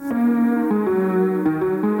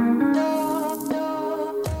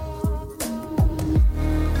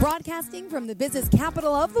from the business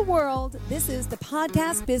capital of the world, this is the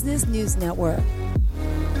Podcast Business News Network.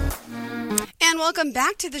 And welcome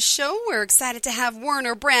back to the show. We're excited to have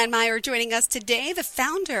Werner Brandmeier joining us today, the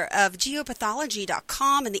founder of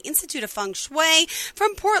geopathology.com and the Institute of Feng Shui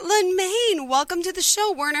from Portland, Maine. Welcome to the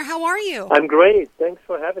show, Werner. How are you? I'm great. Thanks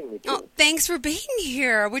for having me. Oh, thanks for being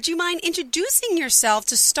here. Would you mind introducing yourself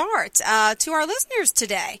to start to our listeners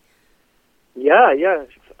today? Yeah.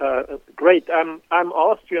 Great. I'm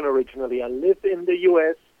Austrian originally. I live in the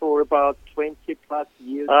U.S. for about 20 plus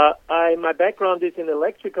years. My background is in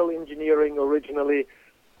electrical engineering originally,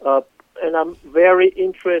 and I'm very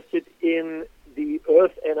interested in the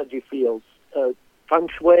earth energy fields. Feng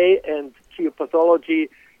Shui and geopathology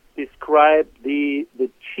describe the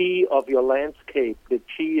qi of your landscape, the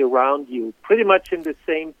qi around you, pretty much in the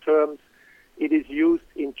same terms it is used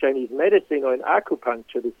in Chinese medicine or in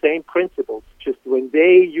acupuncture, the same principles. Just when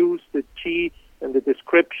they use the qi and the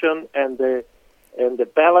description and the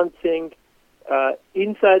balancing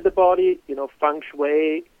inside the body, Feng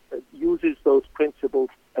Shui uses those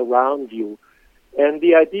principles around you. And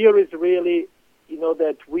the idea is really,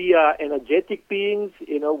 that we are energetic beings,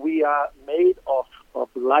 we are made of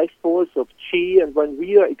life force, of qi, and when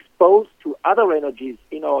we are exposed to other energies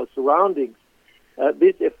in our surroundings,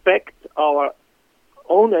 this affects our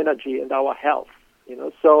own energy and our health,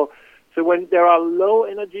 So when there are low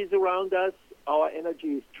energies around us, our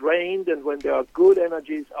energy is drained, and when there are good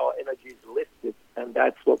energies, our energy is lifted, and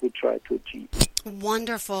that's what we try to achieve.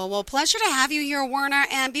 Wonderful. Well, pleasure to have you here, Werner.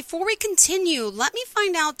 And before we continue, let me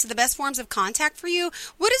find out the best forms of contact for you.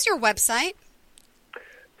 What is your website?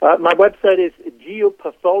 My website is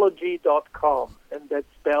geopathology.com, and that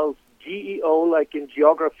spells GEO like in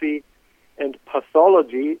geography, and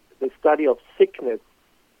pathology, the study of sickness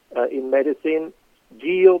in medicine,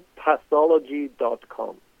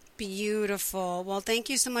 geopathology.com. Beautiful. Well, thank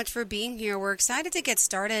you so much for being here. We're excited to get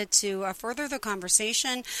started to further the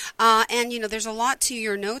conversation. And there's a lot to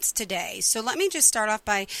your notes today. So let me just start off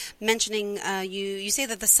by mentioning you say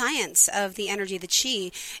that the science of the energy, the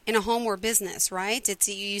qi, in a home or business, right?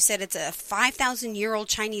 You said it's a 5,000-year-old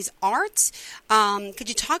Chinese art. Could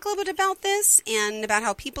you talk a little bit about this and about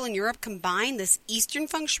how people in Europe combine this Eastern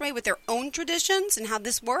feng shui with their own traditions and how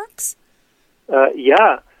this works?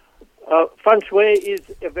 Yeah. Feng Shui is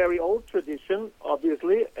a very old tradition,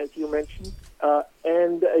 obviously, as you mentioned,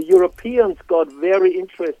 and Europeans got very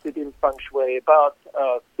interested in Feng Shui about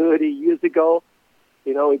 30 years ago.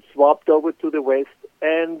 It swapped over to the West,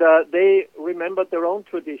 and they remembered their own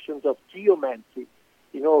traditions of geomancy,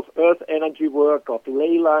 of earth energy work, of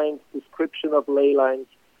ley lines, description of ley lines,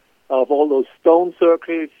 of all those stone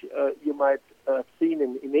circles you might have seen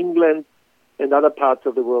in England and other parts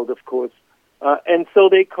of the world, of course. And so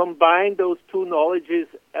they combined those two knowledges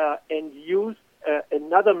and used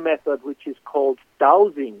another method, which is called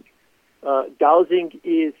dowsing. Dowsing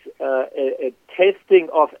is a testing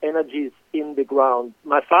of energies in the ground.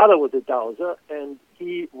 My father was a dowser, and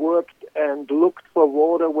he worked and looked for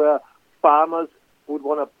water where farmers would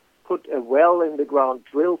want to put a well in the ground,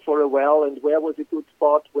 drill for a well, and where was a good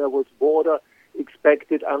spot, where was water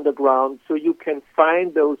expected underground. So you can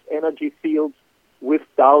find those energy fields with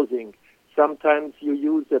dowsing. Sometimes you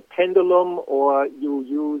use a pendulum or you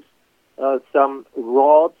use some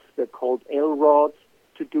rods, they're called L rods,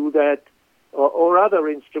 to do that, or other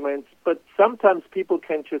instruments. But sometimes people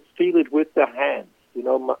can just feel it with their hands.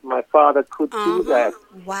 My father could do that.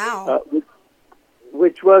 Wow.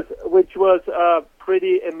 Which was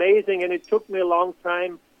pretty amazing, and it took me a long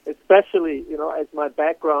time, especially, as my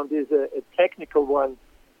background is a technical one,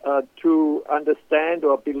 to understand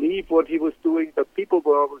or believe what he was doing, but people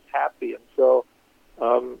were always happy. And so,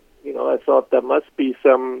 I thought there must be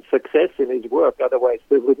some success in his work, otherwise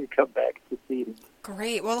they wouldn't come back to see him.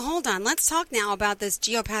 Great. Well, hold on. Let's talk now about this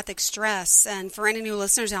geopathic stress. And for any new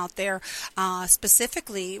listeners out there,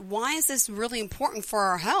 specifically, why is this really important for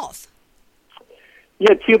our health?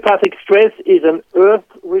 Yeah, geopathic stress is an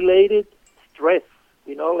earth-related stress,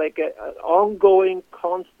 like an ongoing,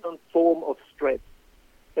 constant form of stress.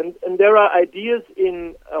 And there are ideas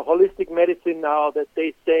in holistic medicine now that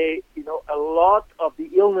they say, a lot of the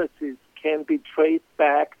illnesses can be traced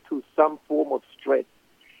back to some form of stress.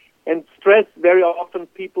 And stress, very often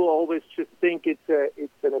people always just think it's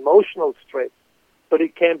an emotional stress, but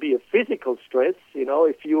it can be a physical stress.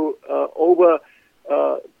 If you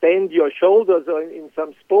bend your shoulders or in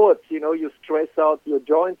some sports, you stress out your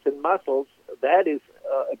joints and muscles, that is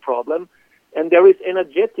a problem. And there is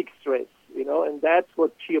energetic stress. And that's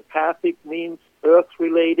what geopathic means,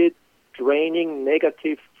 earth-related, draining,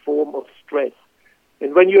 negative form of stress.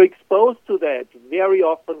 And when you're exposed to that, very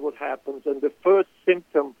often what happens, and the first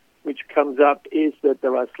symptom which comes up is that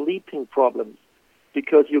there are sleeping problems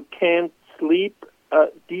because you can't sleep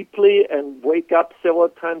deeply and wake up several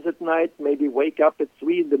times at night, maybe wake up at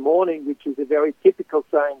 3 in the morning, which is a very typical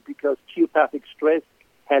sign because geopathic stress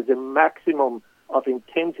has a maximum of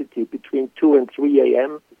intensity between 2 and 3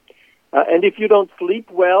 a.m. And if you don't sleep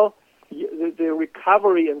well, the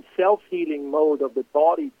recovery and self-healing mode of the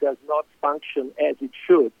body does not function as it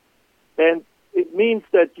should. And it means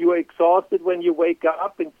that you are exhausted when you wake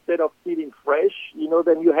up instead of feeling fresh.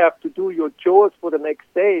 Then you have to do your chores for the next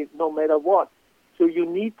day, no matter what. So you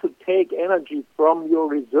need to take energy from your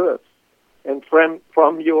reserves and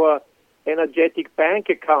from your energetic bank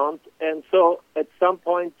account. And so at some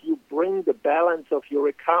point you bring the balance of your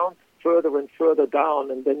account further and further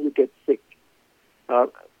down, and then you get sick.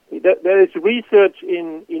 There is research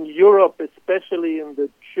in Europe, especially in the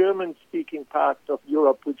German-speaking part of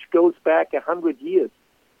Europe, which goes back 100 years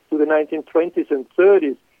to the 1920s and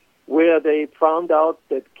 30s, where they found out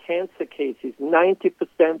that cancer cases,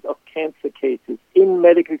 90% of cancer cases in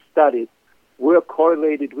medical studies were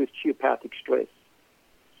correlated with geopathic stress.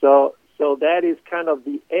 So that is kind of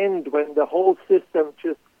the end when the whole system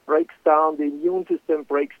just breaks down, the immune system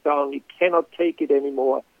breaks down, you cannot take it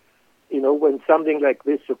anymore. When something like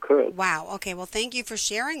this occurs. Wow. Okay. Well, thank you for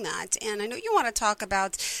sharing that. And I know you want to talk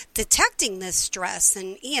about detecting this stress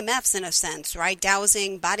and EMFs in a sense, right?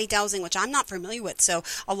 Dowsing, body dowsing, which I'm not familiar with. So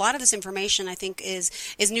a lot of this information, I think, is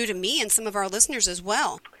new to me and some of our listeners as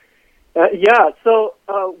well. So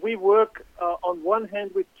we work on one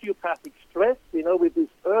hand with geopathic stress, with these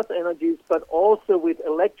earth energies, but also with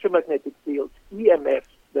electromagnetic fields, EMFs,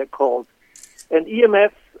 they're called. And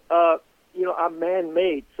EMFs, are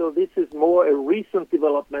man-made, so this is more a recent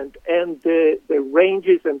development, and the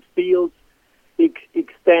ranges and fields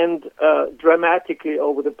extend dramatically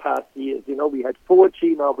over the past years. We had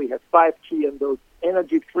 4G, now we have 5G, and those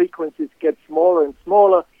energy frequencies get smaller and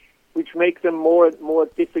smaller, which makes them more and more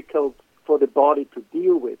difficult for the body to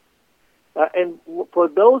deal with. And for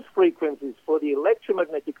those frequencies, for the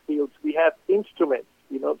electromagnetic fields, we have instruments,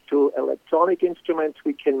 to electronic instruments,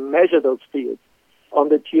 we can measure those fields. On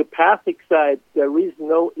the geopathic side, there is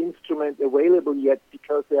no instrument available yet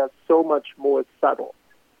because they are so much more subtle.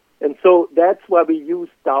 And so that's why we use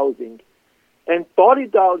dowsing. And body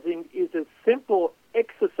dowsing is a simple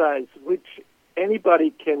exercise which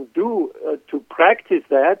anybody can do to practice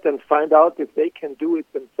that and find out if they can do it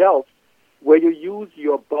themselves, where you use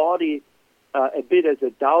your body a bit as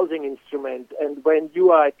a dowsing instrument. And when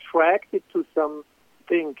you are attracted to something,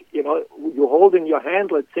 you hold in your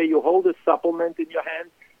hand, let's say you hold a supplement in your hand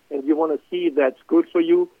and you want to see if that's good for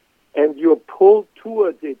you, and you're pulled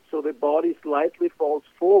towards it so the body slightly falls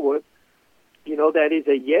forward, that is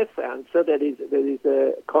a yes answer, that is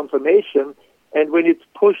a confirmation. And when it's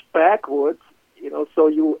pushed backwards, so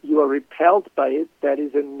you are repelled by it, that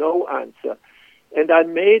is a no answer. And I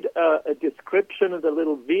made a description of the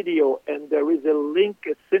little video, and there is a link,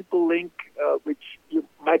 a simple link, which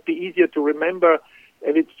might be easier to remember,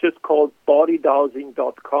 and it's just called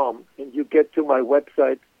bodydowsing.com. And you get to my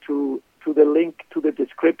website to the link to the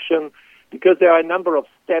description, because there are a number of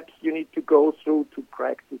steps you need to go through to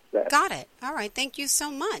practice that. Got it. All right. Thank you so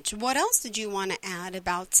much. What else did you want to add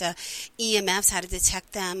about EMFs, how to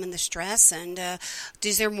detect them and the stress? And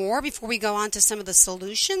is there more before we go on to some of the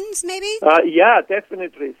solutions, maybe? Yeah,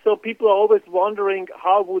 definitely. So people are always wondering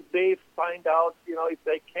how would they find out, if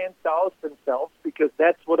they can't douse themselves, because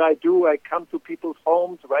that's what I do. I come to people's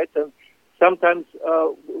homes, right? And sometimes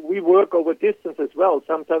we work over distance as well.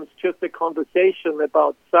 Sometimes just a conversation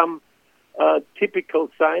about some typical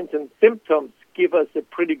signs and symptoms give us a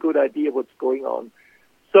pretty good idea what's going on.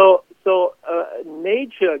 So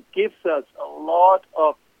nature gives us a lot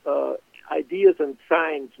of ideas and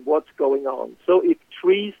signs what's going on. So if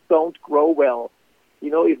trees don't grow well,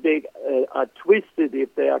 if they are twisted,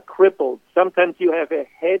 if they are crippled, sometimes you have a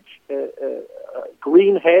hedge, a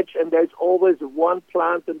green hedge, and there's always one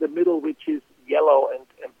plant in the middle which is yellow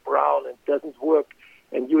and brown and doesn't work,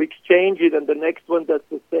 and you exchange it and the next one does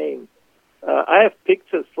the same. I have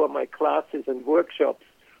pictures from my classes and workshops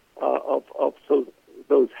of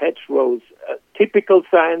those hedgerows. A typical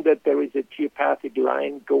sign that there is a geopathic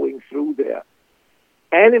line going through there.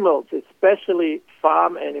 Animals, especially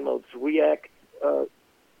farm animals, react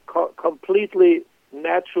completely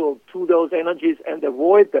natural to those energies and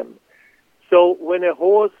avoid them. So when a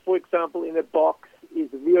horse, for example, in a box is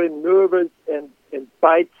very nervous and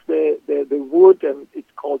bites the wood, and it's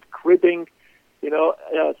called cribbing,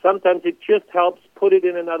 sometimes it just helps put it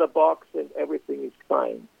in another box and everything is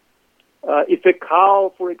fine. If a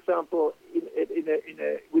cow, for example,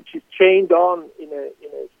 which is chained on in a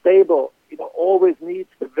stable, always needs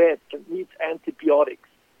the vet antibiotics.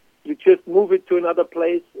 You just move it to another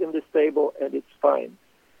place in the stable and it's fine.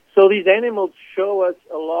 So these animals show us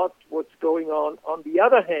a lot what's going on. On the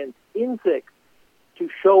other hand, insects to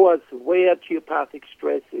show us where geopathic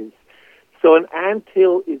stress is. So an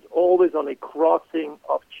anthill is always on a crossing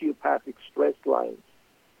of geopathic stress lines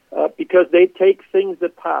because they take things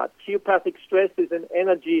apart. Geopathic stress is an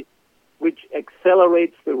energy which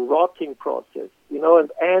accelerates the rotting process.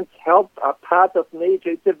 And ants are part of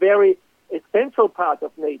nature. It's a very essential part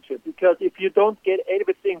of nature because if you don't get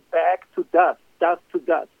everything back to dust to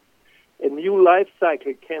dust, a new life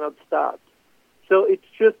cycle cannot start. So it's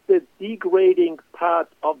just the degrading part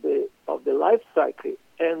of the life cycle,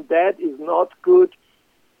 and that is not good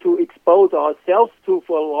to expose ourselves to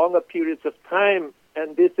for longer periods of time.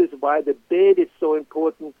 And this is why the bed is so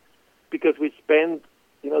important, because we spend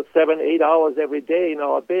 7-8 hours every day in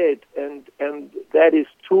our bed, and that is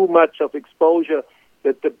too much of exposure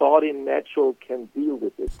that the body natural can deal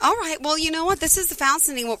with it. All right. Well, you know what? This is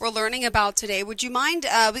fascinating what we're learning about today. Would you mind?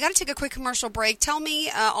 We got to take a quick commercial break. Tell me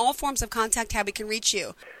all forms of contact, how we can reach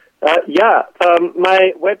you.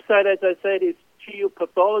 My website, as I said, is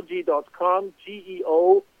geopathology.com,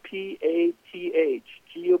 Geopath,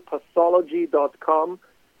 geopathology.com.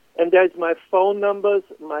 And there's my phone numbers,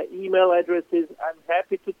 my email addresses. I'm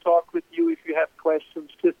happy to talk with you if you have questions.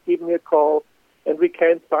 Just give me a call, and we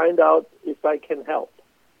can find out if I can help.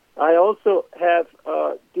 I also have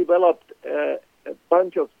developed a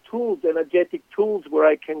bunch of tools, energetic tools, where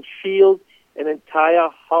I can shield an entire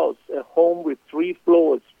house, a home with 3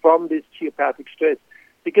 floors, from this geopathic stress.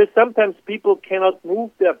 Because sometimes people cannot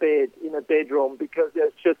move their bed in a bedroom because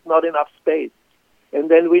there's just not enough space. And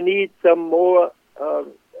then we need some more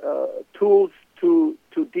tools to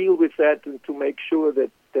deal with that and to make sure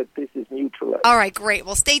that this is neutralized. All right, great.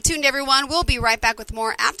 Well, stay tuned, everyone. We'll be right back with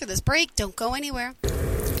more after this break. Don't go anywhere.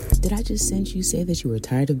 Did I just sense you say that you were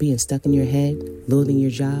tired of being stuck in your head, loathing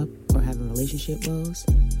your job, or having relationship woes?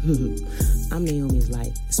 I'm Naomi's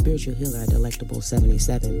Light, a spiritual healer at Delectable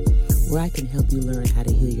 77, where I can help you learn how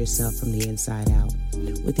to heal yourself from the inside out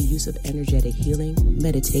with the use of energetic healing,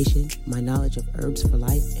 meditation, my knowledge of herbs for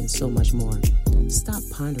life, and so much more. Stop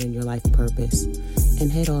pondering your life purpose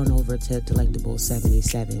and head on over to Delectable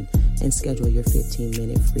 77 and schedule your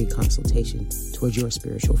 15-minute free consultation towards your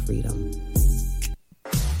spiritual freedom.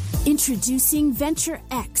 Introducing Venture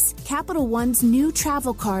X, Capital One's new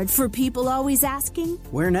travel card for people always asking,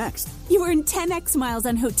 where next? You earn 10x miles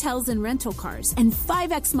on hotels and rental cars, and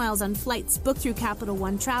 5x miles on flights booked through Capital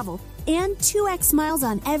One Travel, and 2x miles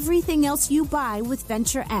on everything else you buy with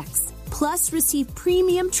Venture X. Plus, receive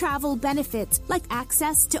premium travel benefits like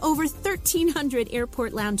access to over 1,300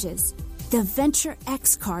 airport lounges. The Venture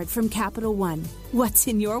X card from Capital One. What's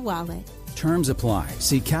in your wallet? Terms apply.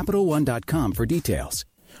 See CapitalOne.com for details.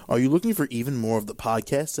 Are you looking for even more of the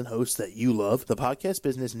podcasts and hosts that you love? The Podcast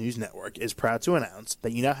Business News Network is proud to announce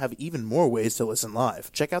that you now have even more ways to listen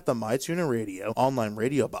live. Check out the MyTuner Radio, online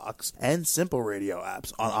radio box, and Simple Radio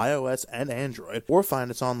apps on iOS and Android, or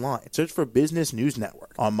find us online. Search for Business News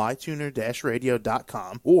Network on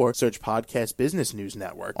mytuner-radio.com, or search Podcast Business News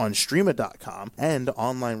Network on streama.com and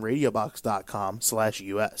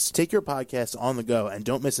onlineradiobox.com/US. Take your podcast on the go and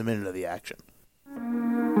don't miss a minute of the action.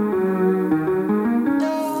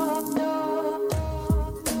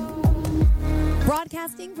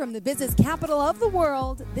 Broadcasting from the business capital of the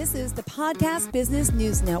world, this is the Podcast Business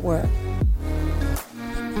News Network.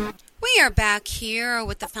 We are back here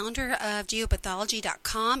with the founder of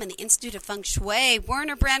geopathology.com and the Institute of Feng Shui,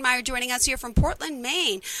 Werner Brandmeier, joining us here from Portland,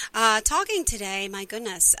 Maine, talking today. My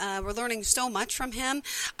goodness, we're learning so much from him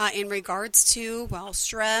in regards to,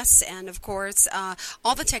 stress and, of course,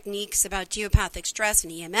 all the techniques about geopathic stress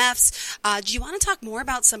and EMFs. Do you want to talk more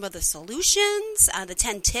about some of the solutions, the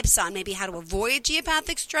 10 tips on maybe how to avoid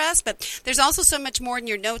geopathic stress? But there's also so much more in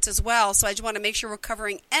your notes as well, so I just want to make sure we're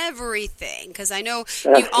covering everything, because I know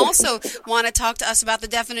you also want to talk to us about the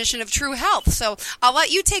definition of true health. So I'll let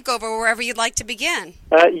you take over wherever you'd like to begin.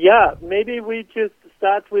 Maybe we just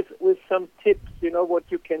start with some tips, what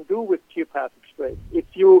you can do with geopathic stress. If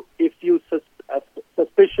you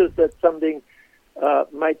suspicious that something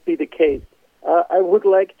might be the case. I would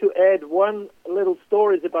like to add one little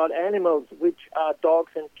stories about animals, which are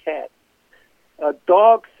dogs and cats.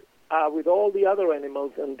 Dogs are with all the other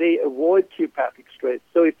animals, and they avoid geopathic stress.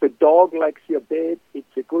 So if a dog likes your bed,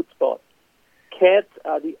 it's a good spot. Cats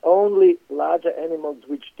are the only larger animals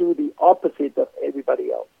which do the opposite of everybody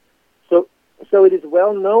else. So it is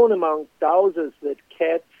well known among dowsers that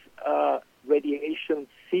cats are radiation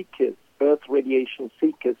seekers, earth radiation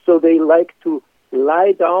seekers. So they like to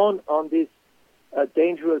lie down on this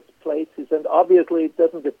dangerous places, and obviously it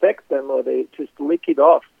doesn't affect them, or they just lick it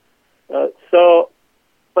off.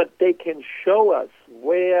 But they can show us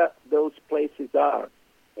where those places are.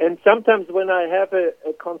 And sometimes when I have a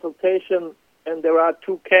consultation and there are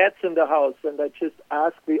 2 cats in the house, and I just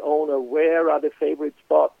ask the owner, where are the favorite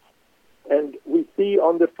spots? And we see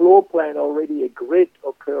on the floor plan already a grid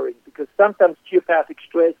occurring, because sometimes geopathic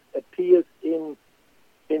stress appears in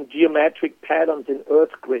geometric patterns in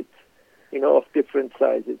earth grids, of different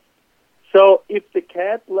sizes. So if the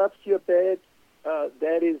cat loves your bed,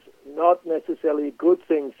 that is not necessarily a good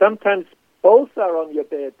thing. Sometimes both are on your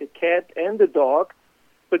bed, the cat and the dog,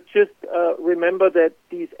 but just remember that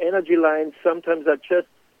these energy lines sometimes are just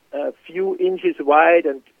a few inches wide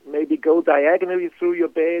and maybe go diagonally through your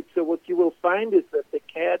bed. So what you will find is that the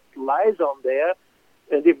cat lies on there,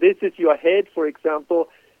 and if this is your head, for example,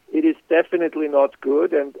 it is definitely not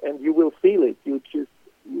good, and you will feel it. You just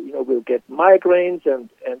will get migraines and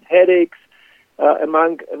headaches,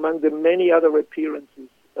 among the many other appearances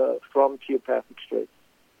from geopathic stress.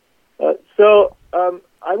 So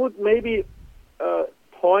I would maybe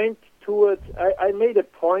point towards, I made a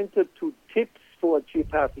pointer to tips for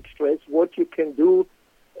geopathic stress, what you can do,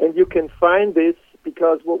 and you can find this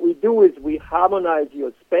because what we do is we harmonize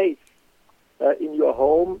your space in your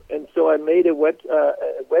home, and so I made a web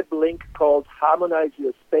link called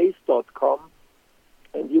harmonizeyourspace.com,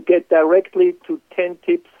 and you get directly to 10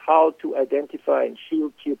 tips how to identify and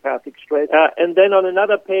shield geopathic stress. And then on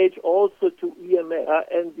another page also to EMF.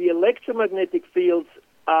 And the electromagnetic fields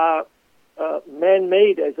are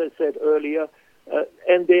man-made, as I said earlier,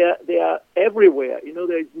 and they are everywhere.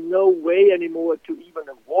 There's no way anymore to even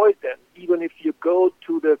avoid them. Even if you go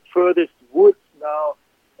to the furthest woods now,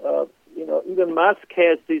 even Musk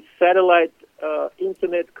has these satellite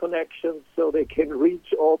internet connections so they can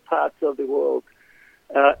reach all parts of the world.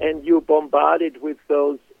 And you're bombarded with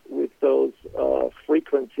those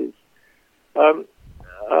frequencies.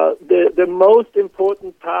 The most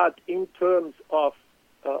important part in terms of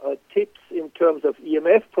tips in terms of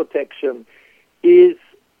EMF protection is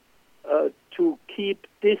to keep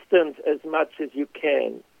distance as much as you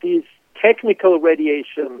can. These technical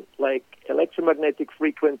radiation, like electromagnetic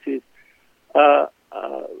frequencies,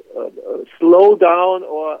 slow down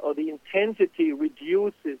or the intensity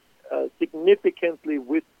reduces significantly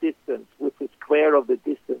with distance, with the square of the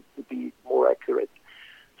distance to be more accurate.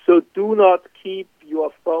 So do not keep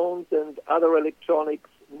your phones and other electronics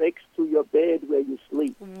next to your bed where you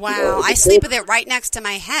sleep. Wow, I sleep with it right next to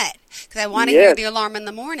my head because I want to hear the alarm in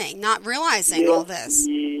the morning, not realizing all this.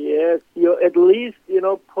 Yes, you at least,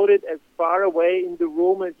 put it as far away in the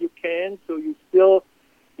room as you can, so you still,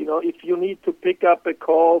 if you need to pick up a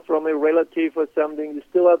call from a relative or something, you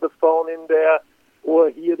still have the phone in there or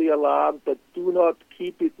hear the alarm, but do not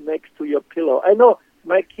keep it next to your pillow. I know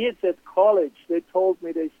my kids at college, they told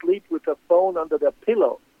me they sleep with a phone under their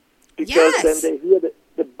pillow because then they hear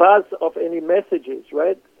the buzz of any messages,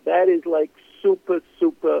 right? That is like super,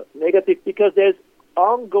 super negative because there's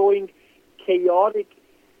ongoing chaotic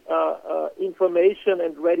information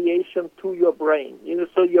and radiation to your brain.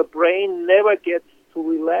 So your brain never gets to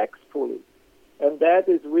relax fully. And that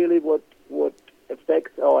is really what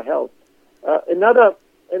affects our health.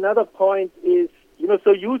 Another point is,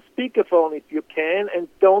 so use speakerphone if you can, and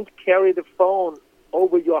don't carry the phone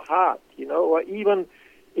over your heart, or even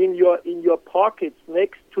in your pockets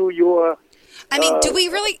next to your. I mean, do we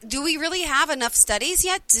really have enough studies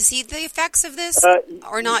yet to see the effects of this,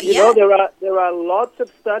 or not yet? There are lots of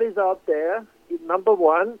studies out there. Number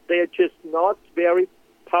one, they are just not very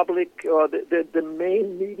public, or the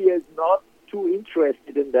main media is not too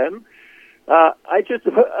interested in them. I just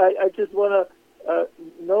want to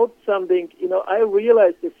note something. I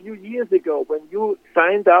realized a few years ago when you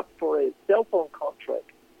signed up for a cell phone contract,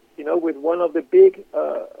 with one of the big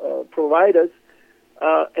providers,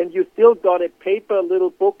 and you still got a paper little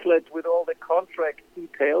booklet with all the contract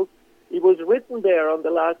details. It was written there on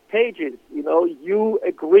the last pages. You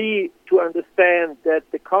agree to understand that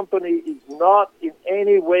the company is not in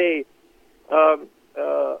any way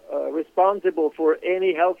responsible for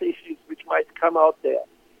any health issues which might come out there.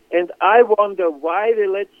 And I wonder why they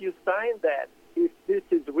let you sign that if this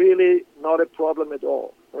is really not a problem at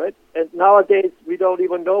all, right? And nowadays, we don't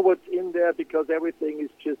even know what's in there because everything is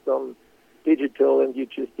just on digital and you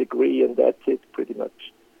just agree and that's it pretty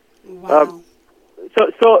much. Wow.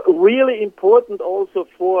 So really important also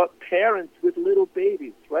for parents with little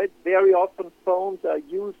babies, right? Very often phones are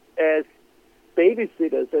used as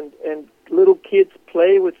babysitters and little kids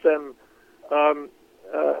play with them,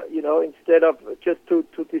 instead of just to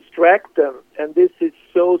distract them. And this is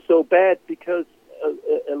so bad because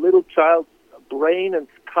a little child's brain and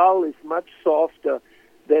skull is much softer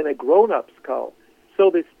than a grown-up skull. So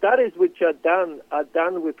the studies which are done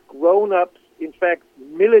with grown-ups, in fact,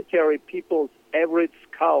 military people's average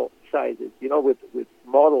skull sizes, with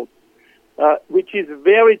models, which is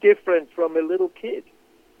very different from a little kid,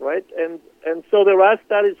 right? And so there are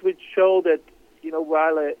studies which show that,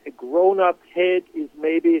 while a grown-up head is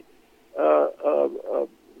maybe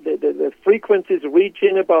the frequencies reach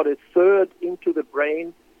in about a third into the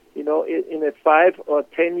brain, in a 5 or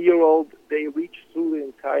 10-year-old, they reach through the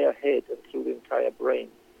entire head and through the entire brain.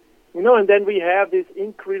 And then we have this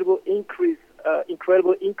incredible increase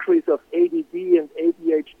of ADD and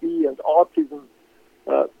ADHD and autism.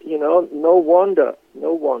 No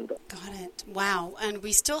wonder. Got it. Wow. And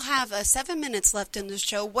we still have 7 minutes left in the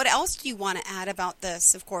show. What else do you want to add about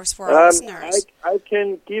this, of course, for our listeners? I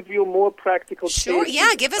can give you more practical Sure. cases.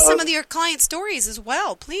 Yeah, give us some of your client stories as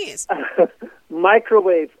well, please.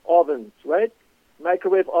 Microwave ovens, right?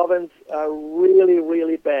 Microwave ovens are really,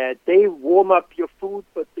 really bad. They warm up your food,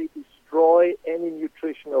 but they destroy any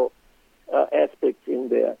nutritional aspects in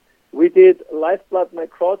there. We did lifeblood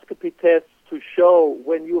microscopy tests to show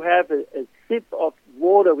when you have a sip of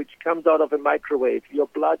water which comes out of a microwave, your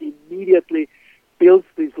blood immediately builds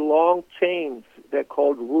these long chains. They're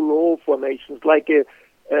called rouleau formations, like a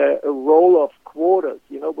roll of quarters,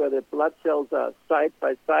 where the blood cells are side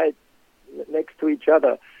by side next to each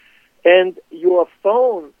other. And your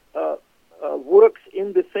phone works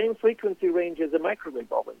in the same frequency range as a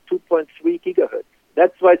microwave oven, 2.3 gigahertz.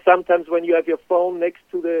 That's why sometimes when you have your phone next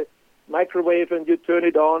to the microwave and you turn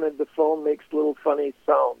it on and the phone makes little funny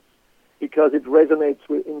sounds because it resonates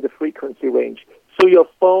in the frequency range. So your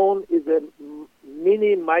phone is a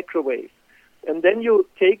mini microwave. And then you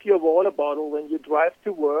take your water bottle when you drive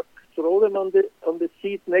to work, throw them on the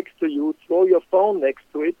seat next to you, throw your phone next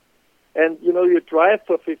to it, and you drive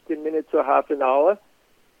for 15 minutes or half an hour,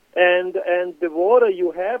 and the water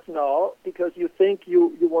you have now, because you think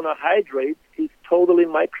you want to hydrate, is totally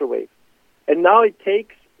microwave. And now it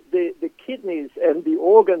takes the kidneys and the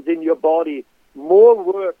organs in your body more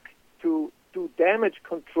work to do damage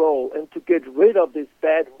control and to get rid of this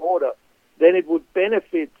bad water than it would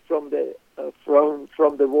benefit from the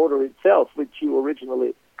water itself, which you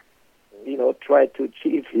originally tried to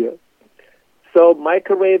achieve here. So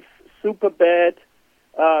microwaves, super bad.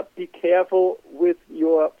 Be careful with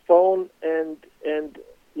your phone and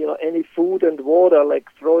any food and water, like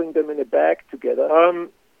throwing them in a bag together.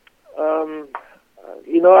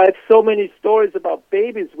 I have so many stories about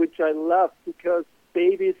babies, which I love, because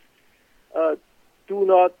babies do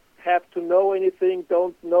not have to know anything,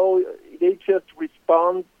 don't know. They just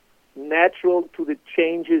respond natural to the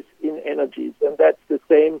changes in energies, and that's the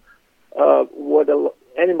same what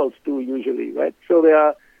animals do usually, right? So there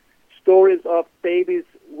are stories of babies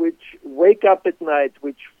which wake up at night,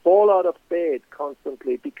 which fall out of bed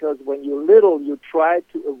constantly, because when you're little, you try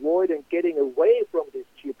to avoid and getting away from these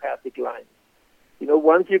geopathic lines.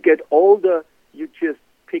 Once you get older, you just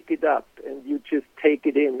pick it up and you just take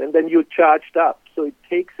it in, and then you're charged up. So it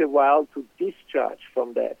takes a while to discharge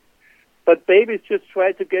from that. But babies just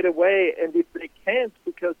try to get away, and if they can't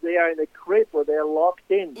because they are in a crib or they're locked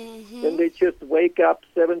in, then they just wake up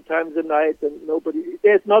 7 times a night, and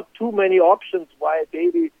there's not too many options why a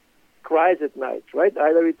baby cries at night, right?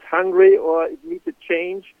 Either it's hungry or it needs a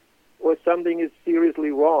change or something is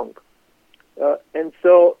seriously wrong. And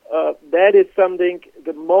so that is something,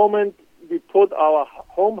 the moment we put our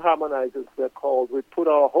home harmonizers, they're called, we put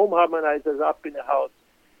our home harmonizers up in the house,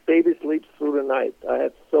 baby sleeps through the night. I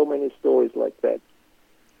have so many stories like that.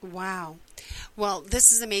 Wow. Well,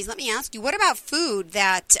 this is amazing. Let me ask you, what about food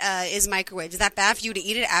that is microwaved? Is that bad for you to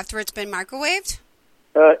eat it after it's been microwaved?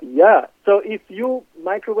 Yeah. So if you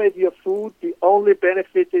microwave your food, the only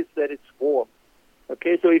benefit is that it's warm.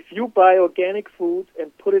 Okay, so if you buy organic food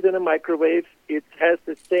and put it in a microwave, it has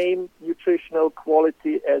the same nutritional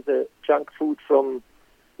quality as a junk food from,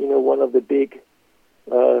 one of the big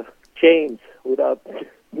chains, without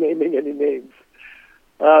naming any names.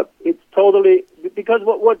 It's totally, because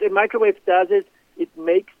what a microwave does is it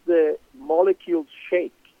makes the molecules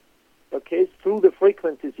shake, okay, through the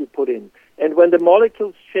frequencies you put in. And when the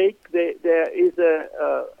molecules shake, there is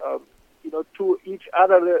to each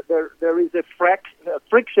other, there is a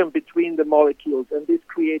friction between the molecules, and this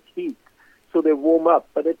creates heat. So they warm up.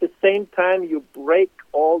 But at the same time, you break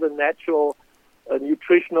all the natural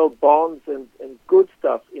nutritional bonds and good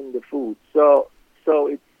stuff in the food. So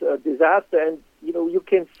it's a disaster. And, you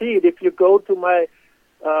can see it. If you go to my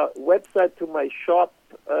website, to my shop,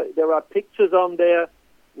 there are pictures on there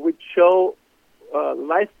which show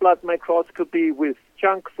lifeblood microscopy with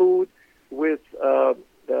junk food, with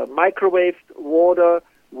microwaved water,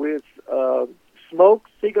 with smoked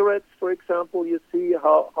cigarettes, for example. You see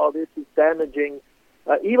how this is damaging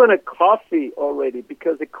even a coffee already,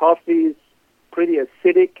 because the coffee is pretty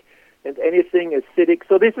acidic, and anything acidic.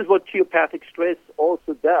 So this is what geopathic stress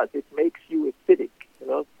also does. It makes you acidic.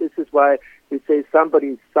 This is why we say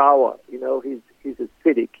somebody's sour. He's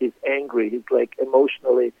acidic. He's angry. He's like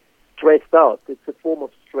emotionally stressed out. It's a form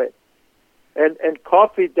of stress, and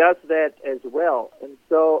coffee does that as well. And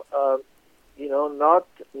so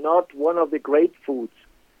not one of the great foods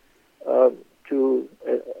to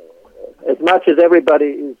as much as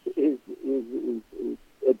everybody is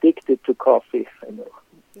addicted to coffee.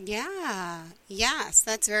 Yeah, yes,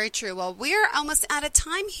 that's very true. Well, we're almost out of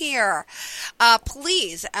time here.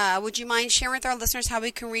 Please, would you mind sharing with our listeners how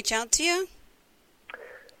we can reach out to you?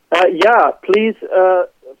 Please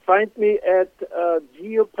find me at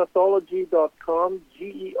geopathology.com,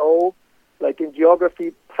 GEO, like in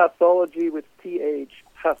geography, pathology with PH,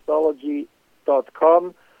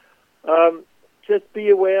 pathology.com. Just be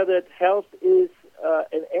aware that health is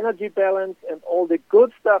an energy balance, and all the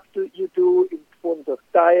good stuff you do in forms of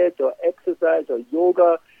diet or exercise or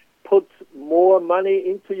yoga puts more money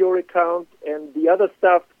into your account, and the other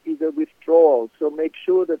stuff is a withdrawal. So make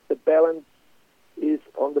sure that the balance is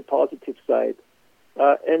on the positive side.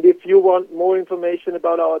 And if you want more information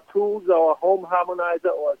about our tools, our home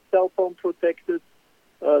harmonizer or cell phone protectors,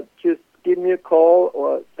 just give me a call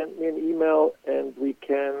or send me an email, and we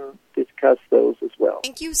can discuss those as well.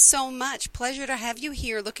 Thank you so much. Pleasure to have you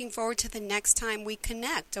here. Looking forward to the next time we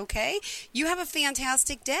connect, okay? You have a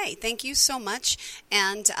fantastic day. Thank you so much,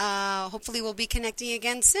 and hopefully we'll be connecting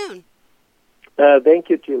again soon.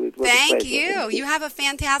 Thank you, Julie. Thank you. You have a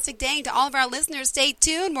fantastic day. And to all of our listeners, stay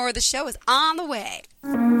tuned. More of the show is on the way.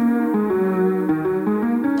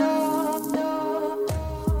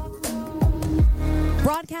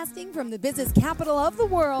 Broadcasting from the business capital of the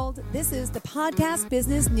world, this is the Podcast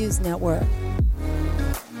Business News Network.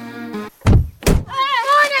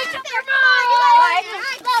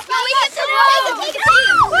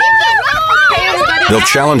 They'll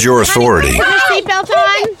challenge your authority.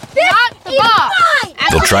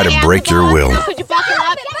 They'll try to break your will.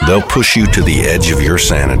 They'll push you to the edge of your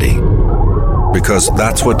sanity. Because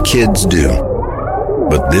that's what kids do.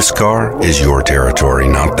 But this car is your territory,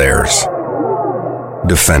 not theirs.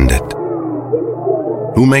 Defend it.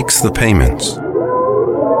 Who makes the payments?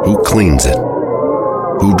 Who cleans it?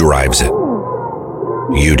 Who drives it?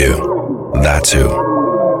 You do. That's who.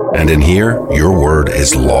 And in here, your word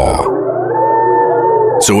is law.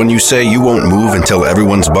 So when you say you won't move until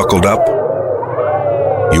everyone's buckled up,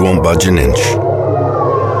 you won't budge an inch.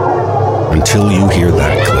 Until you hear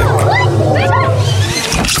that click.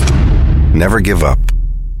 Never give up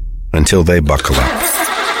until they buckle up.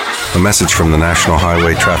 A message from the National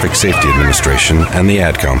Highway Traffic Safety Administration and the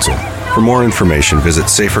Ad Council. For more information, visit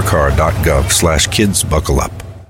safercar.gov/kidsbuckleup.